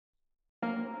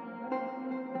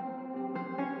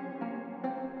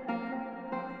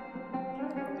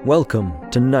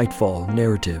Welcome to Nightfall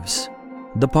Narratives,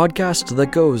 the podcast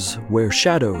that goes where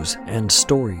shadows and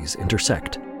stories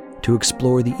intersect to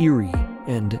explore the eerie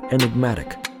and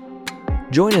enigmatic.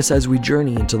 Join us as we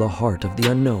journey into the heart of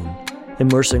the unknown,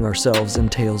 immersing ourselves in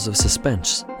tales of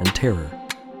suspense and terror.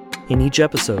 In each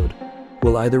episode,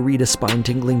 we'll either read a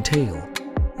spine-tingling tale,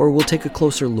 or we'll take a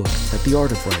closer look at the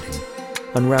art of writing,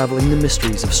 unraveling the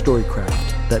mysteries of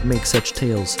storycraft that make such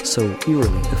tales so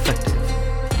eerily effective.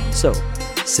 So,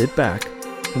 sit back,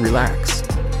 relax,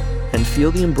 and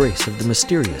feel the embrace of the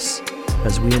mysterious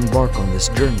as we embark on this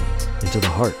journey into the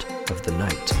heart of the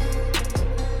night.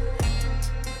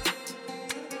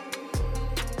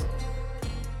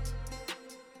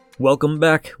 Welcome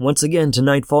back once again to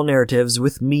Nightfall Narratives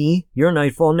with me, your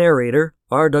Nightfall narrator,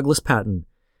 R. Douglas Patton.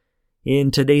 In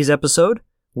today's episode,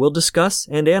 we'll discuss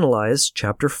and analyze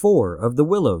Chapter 4 of The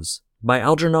Willows by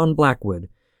Algernon Blackwood,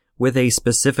 with a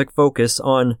specific focus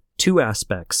on two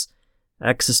aspects: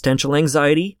 existential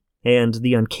anxiety and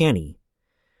the uncanny.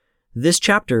 This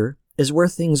chapter is where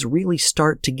things really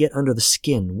start to get under the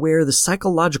skin, where the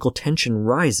psychological tension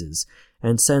rises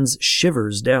and sends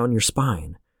shivers down your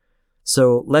spine.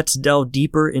 So let's delve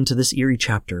deeper into this eerie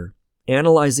chapter,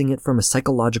 analyzing it from a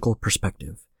psychological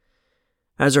perspective.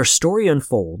 As our story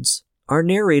unfolds, our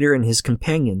narrator and his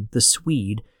companion, the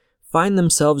Swede, find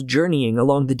themselves journeying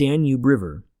along the Danube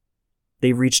River.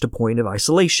 They've reached a point of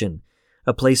isolation,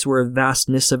 a place where a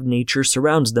vastness of nature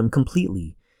surrounds them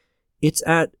completely. It's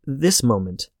at this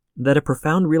moment that a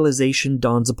profound realization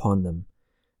dawns upon them: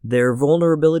 their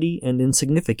vulnerability and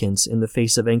insignificance in the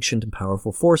face of ancient and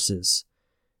powerful forces.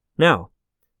 Now,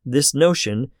 this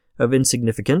notion of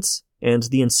insignificance and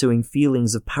the ensuing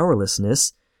feelings of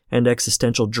powerlessness and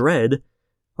existential dread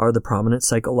are the prominent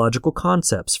psychological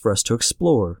concepts for us to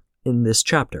explore in this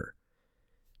chapter.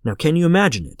 Now, can you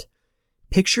imagine it?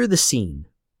 Picture the scene,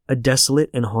 a desolate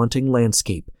and haunting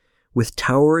landscape, with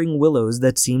towering willows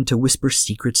that seem to whisper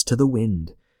secrets to the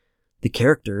wind. The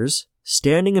characters,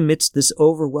 standing amidst this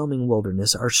overwhelming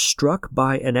wilderness, are struck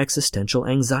by an existential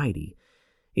anxiety,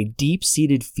 a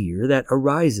deep-seated fear that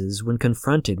arises when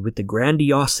confronted with the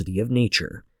grandiosity of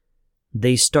nature.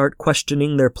 They start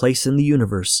questioning their place in the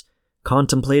universe,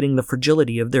 contemplating the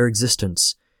fragility of their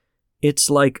existence. It's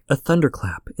like a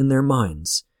thunderclap in their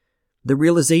minds. The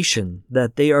realization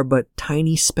that they are but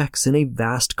tiny specks in a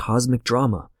vast cosmic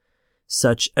drama.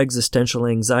 Such existential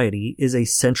anxiety is a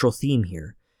central theme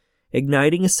here,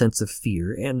 igniting a sense of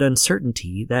fear and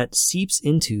uncertainty that seeps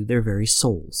into their very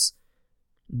souls.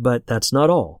 But that's not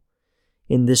all.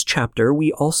 In this chapter,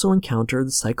 we also encounter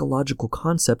the psychological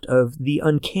concept of the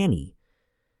uncanny.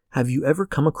 Have you ever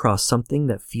come across something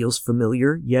that feels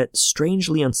familiar yet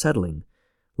strangely unsettling,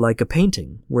 like a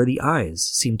painting where the eyes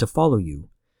seem to follow you?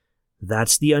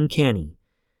 That's the uncanny,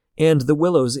 and the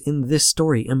willows in this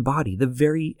story embody the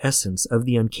very essence of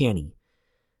the uncanny.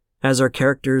 As our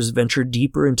characters venture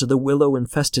deeper into the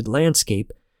willow-infested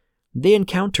landscape, they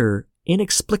encounter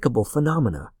inexplicable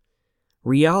phenomena.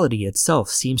 Reality itself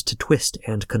seems to twist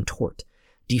and contort,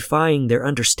 defying their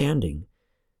understanding.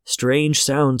 Strange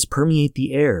sounds permeate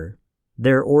the air,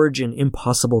 their origin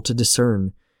impossible to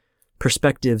discern.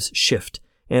 Perspectives shift,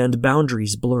 and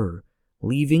boundaries blur,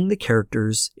 leaving the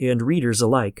characters and readers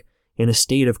alike in a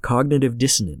state of cognitive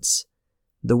dissonance.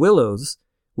 The willows,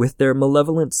 with their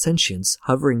malevolent sentience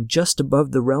hovering just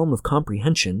above the realm of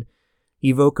comprehension,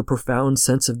 evoke a profound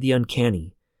sense of the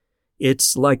uncanny.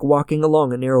 It's like walking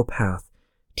along a narrow path,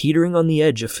 teetering on the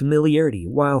edge of familiarity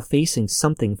while facing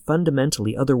something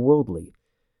fundamentally otherworldly.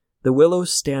 The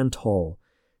willows stand tall,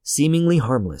 seemingly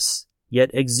harmless,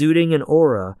 yet exuding an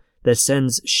aura that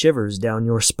sends shivers down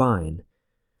your spine.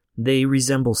 They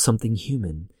resemble something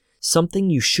human, something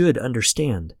you should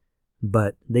understand,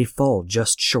 but they fall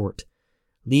just short,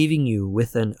 leaving you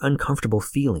with an uncomfortable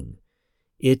feeling.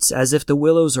 It's as if the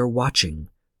willows are watching,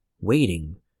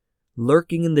 waiting,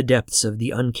 lurking in the depths of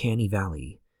the uncanny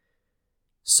valley.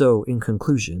 So, in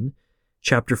conclusion,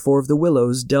 Chapter 4 of The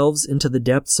Willows delves into the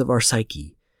depths of our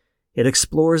psyche. It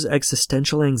explores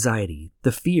existential anxiety,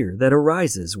 the fear that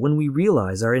arises when we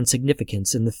realize our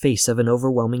insignificance in the face of an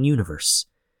overwhelming universe.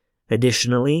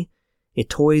 Additionally, it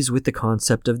toys with the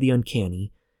concept of the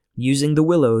uncanny, using the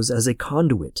willows as a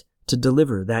conduit to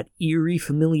deliver that eerie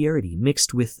familiarity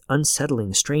mixed with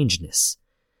unsettling strangeness.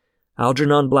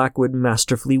 Algernon Blackwood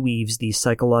masterfully weaves these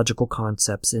psychological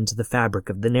concepts into the fabric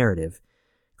of the narrative,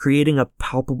 creating a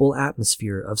palpable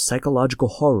atmosphere of psychological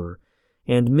horror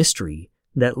and mystery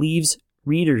that leaves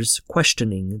readers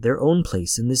questioning their own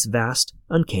place in this vast,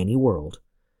 uncanny world.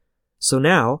 So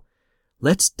now,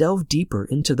 let's delve deeper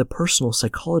into the personal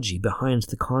psychology behind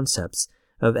the concepts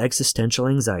of existential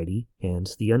anxiety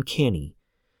and the uncanny.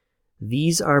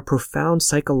 These are profound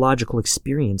psychological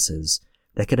experiences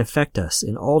that can affect us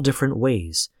in all different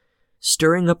ways,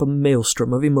 stirring up a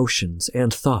maelstrom of emotions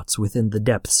and thoughts within the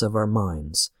depths of our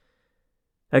minds.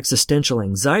 Existential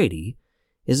anxiety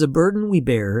is a burden we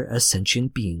bear as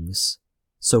sentient beings.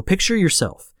 So picture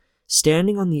yourself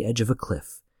standing on the edge of a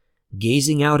cliff,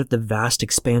 gazing out at the vast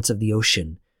expanse of the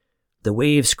ocean. The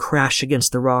waves crash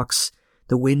against the rocks,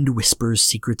 the wind whispers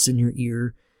secrets in your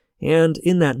ear, and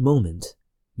in that moment,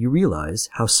 you realize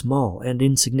how small and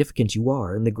insignificant you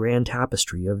are in the grand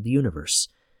tapestry of the universe.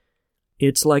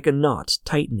 It's like a knot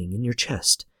tightening in your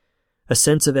chest, a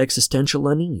sense of existential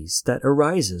unease that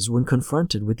arises when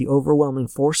confronted with the overwhelming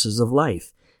forces of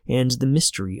life and the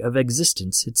mystery of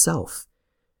existence itself.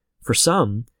 For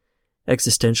some,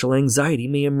 existential anxiety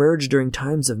may emerge during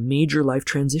times of major life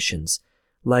transitions,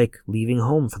 like leaving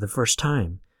home for the first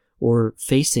time, or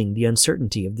facing the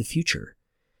uncertainty of the future.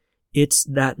 It's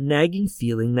that nagging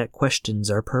feeling that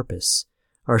questions our purpose,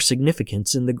 our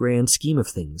significance in the grand scheme of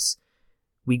things.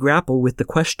 We grapple with the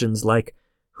questions like,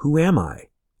 who am I?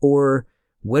 Or,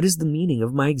 what is the meaning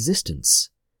of my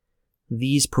existence?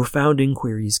 These profound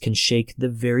inquiries can shake the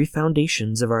very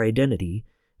foundations of our identity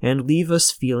and leave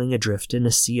us feeling adrift in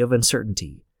a sea of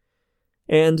uncertainty.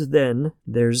 And then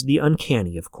there's the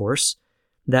uncanny, of course,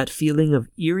 that feeling of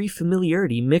eerie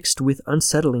familiarity mixed with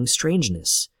unsettling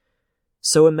strangeness.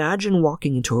 So imagine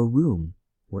walking into a room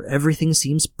where everything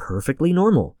seems perfectly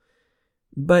normal,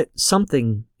 but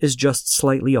something is just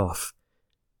slightly off.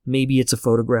 Maybe it's a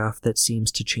photograph that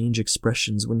seems to change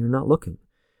expressions when you're not looking,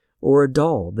 or a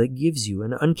doll that gives you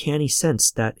an uncanny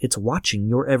sense that it's watching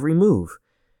your every move.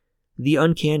 The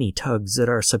uncanny tugs at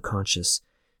our subconscious,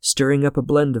 stirring up a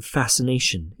blend of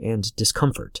fascination and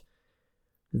discomfort.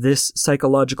 This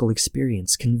psychological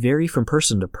experience can vary from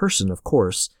person to person, of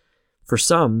course. For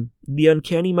some, the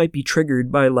uncanny might be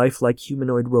triggered by lifelike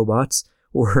humanoid robots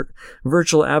or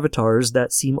virtual avatars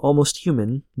that seem almost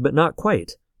human, but not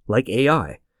quite, like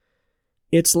AI.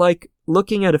 It's like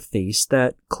looking at a face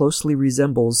that closely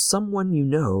resembles someone you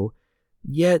know,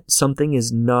 yet something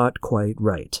is not quite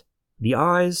right. The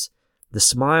eyes, the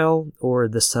smile, or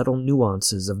the subtle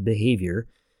nuances of behavior,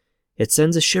 it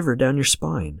sends a shiver down your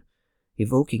spine,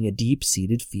 evoking a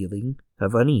deep-seated feeling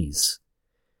of unease.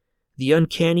 The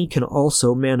uncanny can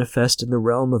also manifest in the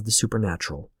realm of the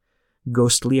supernatural.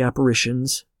 Ghostly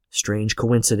apparitions, strange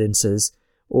coincidences,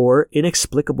 or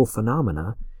inexplicable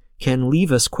phenomena can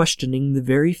leave us questioning the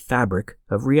very fabric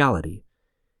of reality.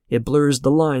 It blurs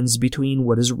the lines between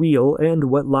what is real and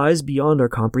what lies beyond our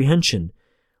comprehension,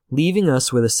 leaving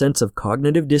us with a sense of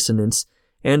cognitive dissonance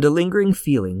and a lingering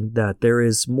feeling that there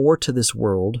is more to this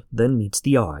world than meets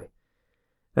the eye.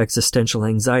 Existential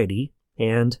anxiety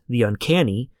and the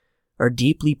uncanny are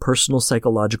deeply personal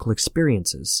psychological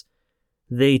experiences.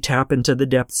 They tap into the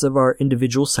depths of our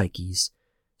individual psyches,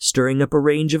 stirring up a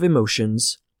range of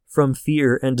emotions, from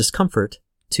fear and discomfort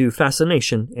to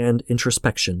fascination and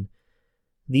introspection.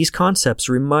 These concepts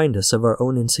remind us of our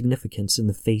own insignificance in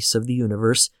the face of the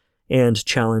universe and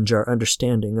challenge our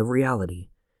understanding of reality.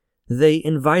 They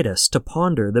invite us to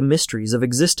ponder the mysteries of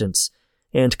existence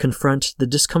and confront the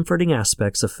discomforting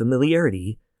aspects of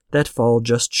familiarity that fall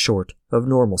just short of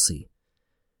normalcy.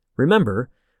 Remember,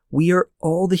 we are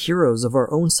all the heroes of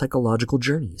our own psychological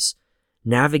journeys,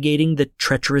 navigating the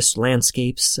treacherous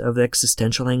landscapes of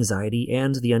existential anxiety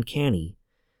and the uncanny.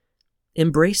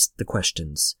 Embrace the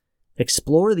questions,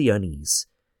 explore the unease,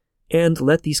 and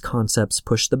let these concepts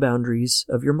push the boundaries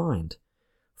of your mind,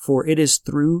 for it is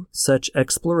through such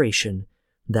exploration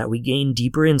that we gain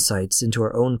deeper insights into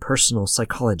our own personal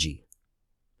psychology.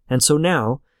 And so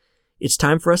now, it's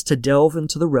time for us to delve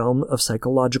into the realm of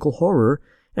psychological horror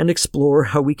and explore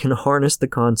how we can harness the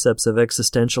concepts of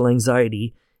existential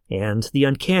anxiety and the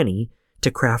uncanny to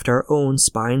craft our own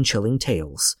spine-chilling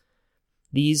tales.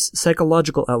 These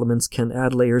psychological elements can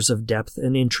add layers of depth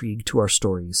and intrigue to our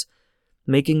stories,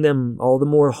 making them all the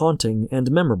more haunting and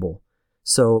memorable.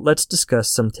 So let's discuss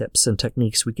some tips and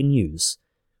techniques we can use.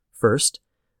 First,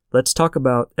 let's talk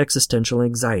about existential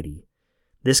anxiety.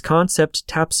 This concept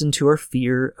taps into our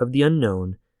fear of the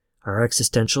unknown, our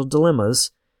existential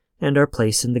dilemmas, and our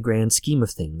place in the grand scheme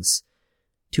of things.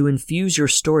 To infuse your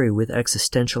story with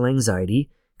existential anxiety,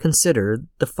 consider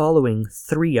the following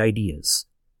 3 ideas.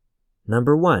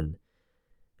 Number 1.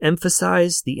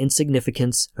 Emphasize the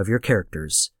insignificance of your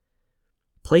characters.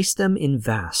 Place them in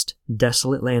vast,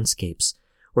 desolate landscapes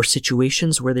or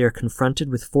situations where they are confronted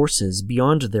with forces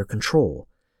beyond their control.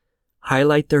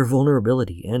 Highlight their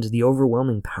vulnerability and the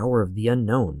overwhelming power of the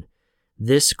unknown.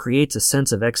 This creates a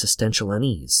sense of existential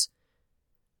unease.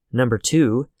 Number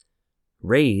 2.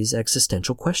 Raise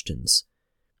existential questions.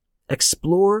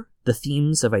 Explore the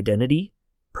themes of identity,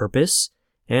 purpose,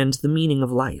 and the meaning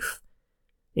of life.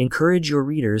 Encourage your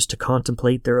readers to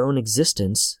contemplate their own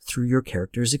existence through your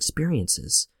characters'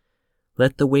 experiences.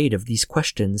 Let the weight of these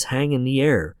questions hang in the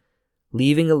air,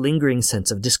 leaving a lingering sense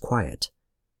of disquiet.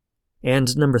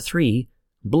 And number 3,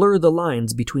 blur the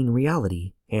lines between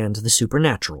reality and the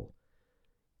supernatural.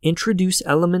 Introduce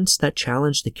elements that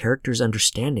challenge the characters'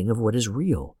 understanding of what is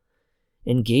real.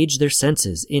 Engage their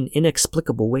senses in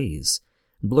inexplicable ways,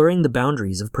 blurring the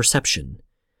boundaries of perception.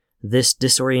 This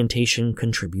disorientation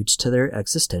contributes to their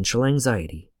existential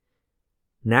anxiety.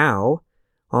 Now,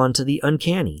 on to the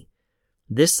uncanny.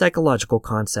 This psychological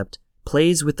concept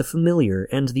plays with the familiar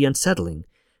and the unsettling,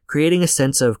 creating a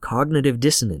sense of cognitive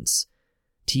dissonance.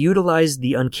 To utilize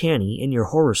the uncanny in your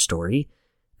horror story,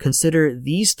 consider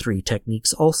these 3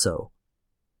 techniques also.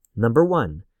 Number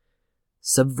 1.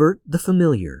 Subvert the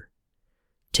familiar.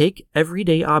 Take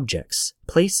everyday objects,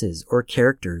 places, or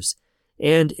characters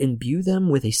and imbue them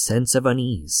with a sense of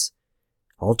unease.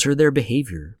 Alter their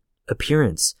behavior,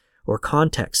 appearance, or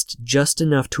context just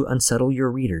enough to unsettle your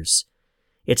readers.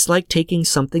 It's like taking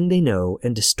something they know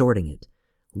and distorting it,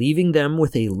 leaving them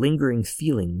with a lingering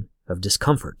feeling of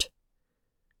discomfort.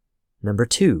 Number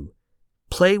 2.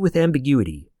 Play with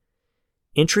ambiguity.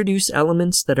 Introduce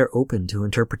elements that are open to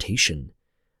interpretation.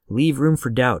 Leave room for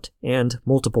doubt and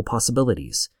multiple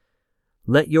possibilities.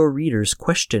 Let your readers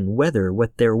question whether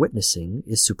what they're witnessing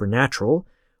is supernatural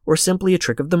or simply a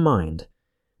trick of the mind.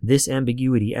 This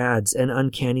ambiguity adds an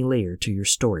uncanny layer to your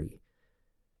story.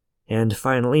 And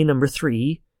finally, number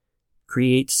 3,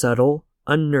 create subtle,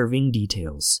 unnerving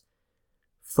details.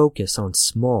 Focus on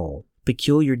small,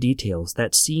 peculiar details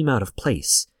that seem out of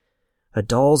place. A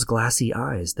doll's glassy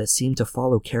eyes that seem to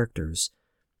follow characters.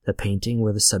 A painting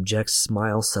where the subject's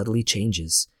smile subtly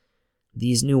changes.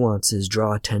 These nuances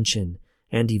draw attention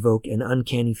and evoke an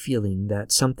uncanny feeling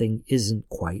that something isn't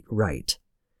quite right.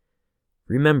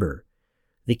 Remember,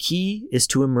 the key is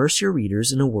to immerse your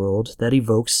readers in a world that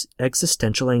evokes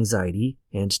existential anxiety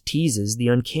and teases the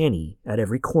uncanny at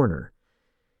every corner.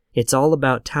 It's all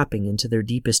about tapping into their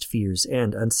deepest fears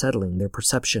and unsettling their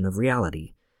perception of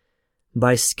reality.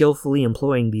 By skillfully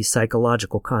employing these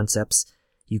psychological concepts,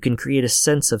 you can create a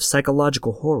sense of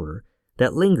psychological horror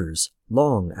that lingers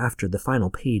long after the final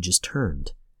page is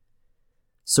turned.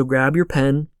 So grab your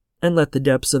pen and let the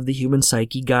depths of the human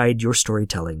psyche guide your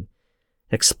storytelling.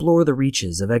 Explore the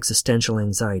reaches of existential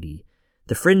anxiety,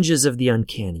 the fringes of the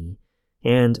uncanny,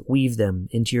 and weave them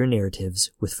into your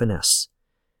narratives with finesse.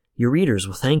 Your readers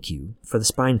will thank you for the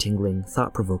spine-tingling,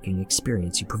 thought-provoking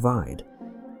experience you provide,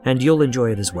 and you'll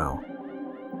enjoy it as well.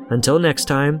 Until next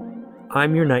time,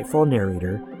 I'm your Nightfall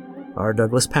narrator, R.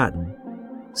 Douglas Patton,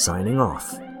 signing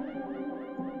off.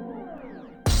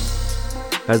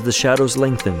 As the shadows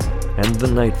lengthen and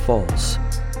the night falls,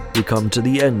 we come to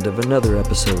the end of another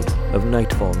episode of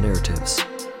Nightfall Narratives.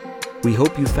 We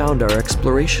hope you found our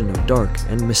exploration of dark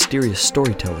and mysterious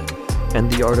storytelling and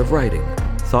the art of writing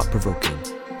thought-provoking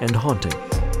and haunting.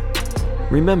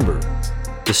 Remember,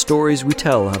 the stories we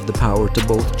tell have the power to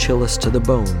both chill us to the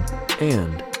bone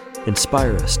and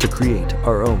inspire us to create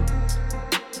our own.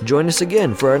 Join us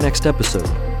again for our next episode,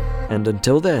 and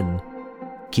until then,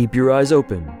 keep your eyes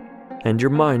open and your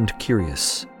mind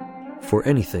curious, for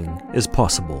anything is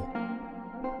possible.